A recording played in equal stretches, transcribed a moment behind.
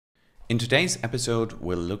In today's episode,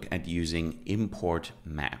 we'll look at using Import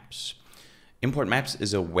Maps. Import Maps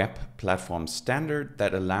is a web platform standard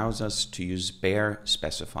that allows us to use bare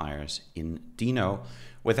specifiers in Deno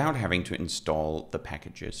without having to install the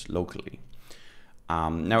packages locally.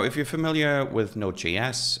 Now, if you're familiar with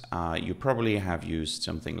Node.js, you probably have used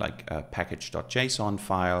something like a package.json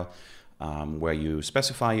file where you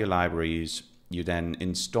specify your libraries, you then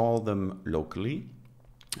install them locally,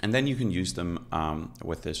 and then you can use them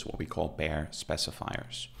with this, what we call bare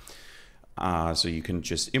specifiers. So you can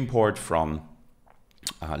just import from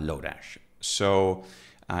Lodash. So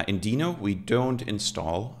in Deno, we don't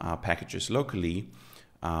install packages locally.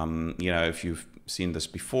 If you've seen this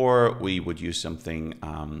before, we would use something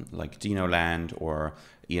like Denoland or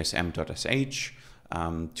esm.sh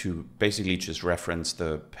to basically just reference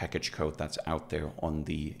the package code that's out there on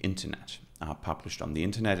the internet, published on the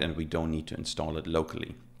internet, and we don't need to install it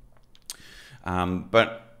locally.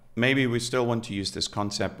 But maybe we still want to use this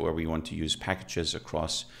concept where we want to use packages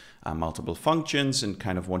across multiple functions and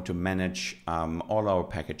kind of want to manage all our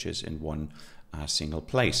packages in one single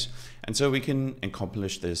place. And so we can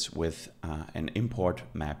accomplish this with an import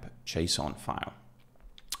map JSON file.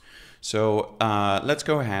 So let's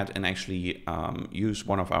go ahead and actually use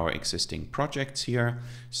one of our existing projects here.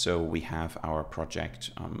 So we have our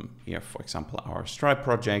project here, for example, our Stripe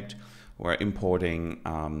project. We're importing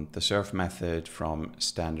the serve method from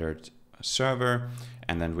standard server,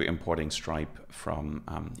 and then we're importing Stripe from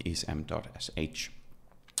esm.sh.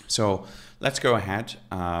 So let's go ahead.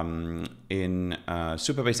 In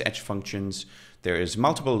Supabase Edge Functions, there is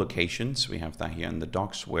multiple locations. We have that here in the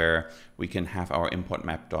docs where we can have our import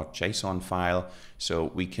map.json file.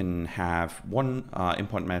 So we can have one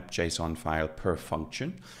import map JSON file per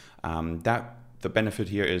function. The benefit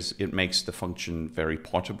here is it makes the function very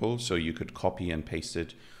portable. So you could copy and paste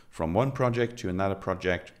it from one project to another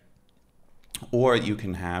project. Or you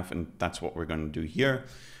can have, and that's what we're going to do here,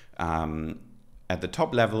 at the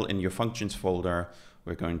top level in your functions folder,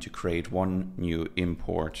 we're going to create one new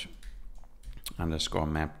import underscore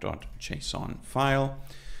map.json file.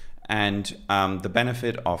 And the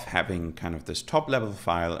benefit of having kind of this top level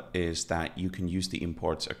file is that you can use the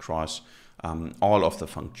imports across all of the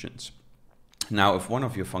functions. Now, if one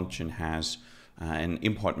of your function has an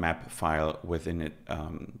import map file within it,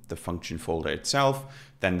 the function folder itself,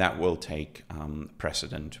 then that will take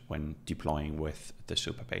precedent when deploying with the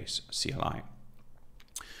Supabase CLI.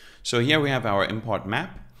 So here we have our import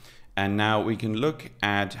map, and now we can look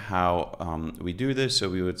at how we do this. So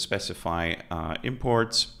we would specify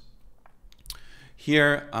imports.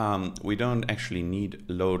 Here we don't actually need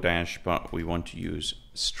Lodash, but we want to use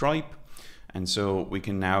Stripe. And so we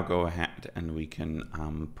can now go ahead and we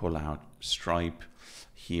can pull out Stripe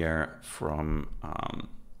here from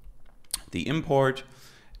the import.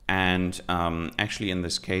 And actually in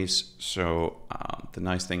this case, so the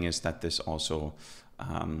nice thing is that this also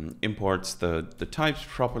imports the types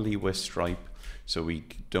properly with Stripe. So we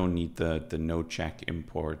don't need the no check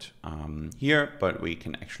import here, but we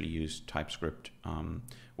can actually use TypeScript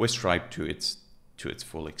with Stripe to its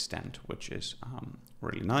full extent, which is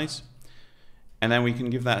really nice. And then we can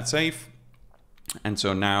give that save. And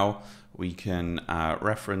so now we can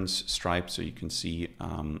reference Stripe. So you can see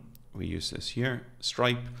we use this here,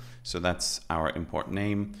 Stripe. So that's our import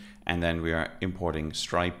name. And then we are importing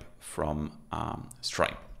Stripe from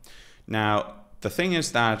Stripe. Now, the thing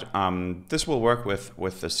is that this will work with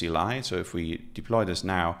the CLI. So if we deploy this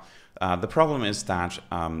now, the problem is that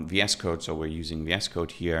VS Code, so we're using VS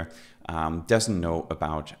Code here, doesn't know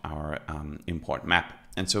about our import map.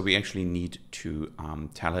 And so we actually need to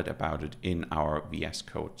tell it about it in our VS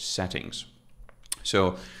Code settings.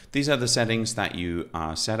 So these are the settings that you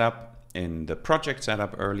set up in the project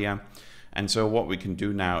setup earlier. And so what we can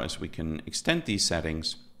do now is we can extend these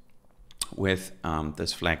settings with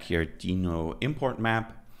this flag here, Deno import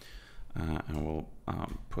map. And we'll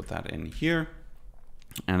put that in here.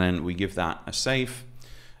 And then we give that a save.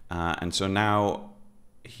 And so now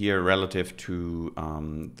here relative to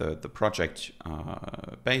the project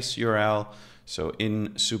base URL. So in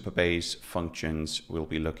Supabase functions, we'll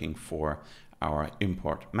be looking for our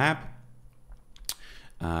import map.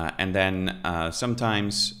 And then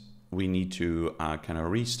sometimes we need to kind of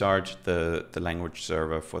restart the language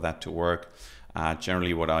server for that to work.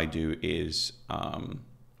 Generally what I do is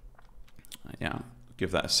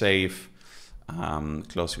give that a save,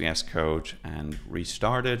 close VS Code and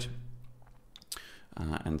restart it.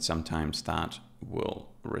 And sometimes that will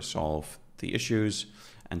resolve the issues.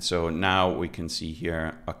 And so now we can see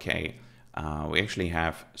here, okay, we actually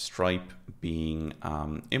have Stripe being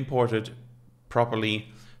imported properly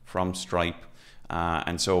from Stripe.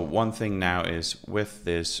 And so one thing now is with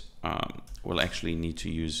this, we'll actually need to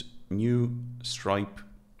use new stripe.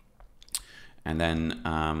 And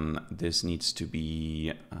then this needs to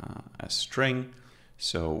be a string.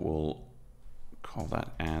 So we'll call that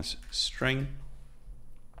as string.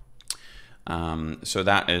 So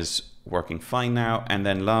that is working fine now. And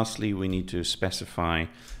then lastly, we need to specify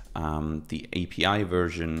the API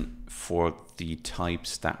version for the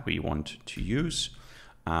types that we want to use.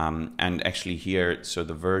 And actually here, so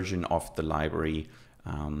the version of the library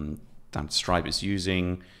that Stripe is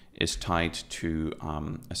using is tied to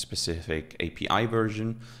a specific API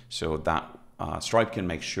version, so that Stripe can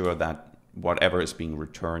make sure that whatever is being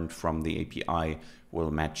returned from the API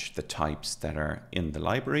will match the types that are in the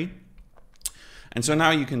library. And so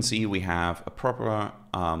now you can see we have a proper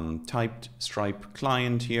typed Stripe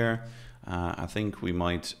client here. I think we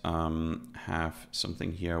might have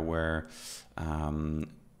something here where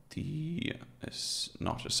the is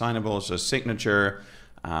not assignable, so signature.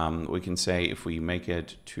 We can say if we make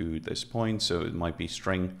it to this point, so it might be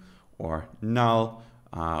string or null,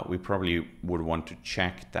 we probably would want to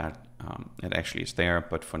check that it actually is there,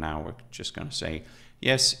 but for now we're just going to say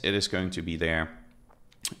yes, it is going to be there.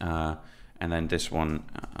 And then this one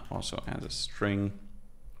also as a string,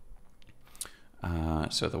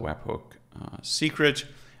 so the webhook secret.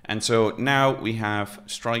 And so now we have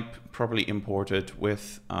Stripe properly imported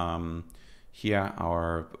with here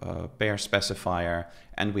our bare specifier,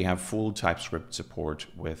 and we have full TypeScript support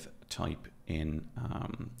with type in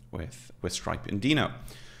with Stripe in Deno.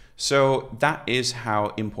 So that is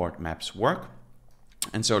how import maps work.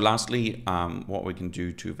 And so lastly, what we can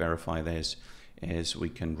do to verify this is we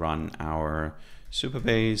can run our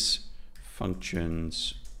Supabase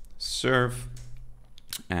functions serve,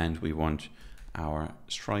 and we want our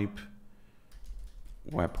Stripe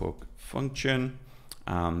webhook function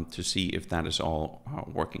to see if that is all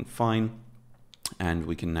working fine. And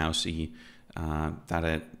we can now see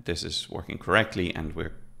that this is working correctly, and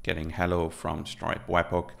we're getting hello from Stripe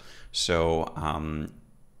webhook. So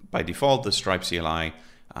by default, the Stripe CLI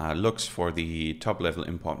looks for the top level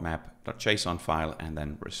import map.json file and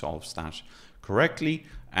then resolves that correctly.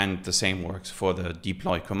 And the same works for the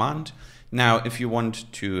deploy command. Now, if you want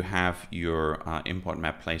to have your import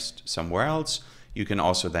map placed somewhere else, you can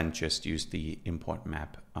also then just use the import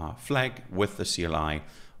map flag with the CLI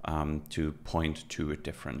to point to a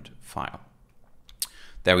different file.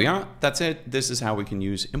 There we are. That's it. This is how we can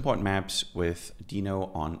use import maps with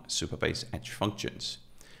Deno on Supabase Edge Functions.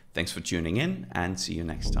 Thanks for tuning in, and see you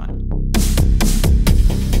next time.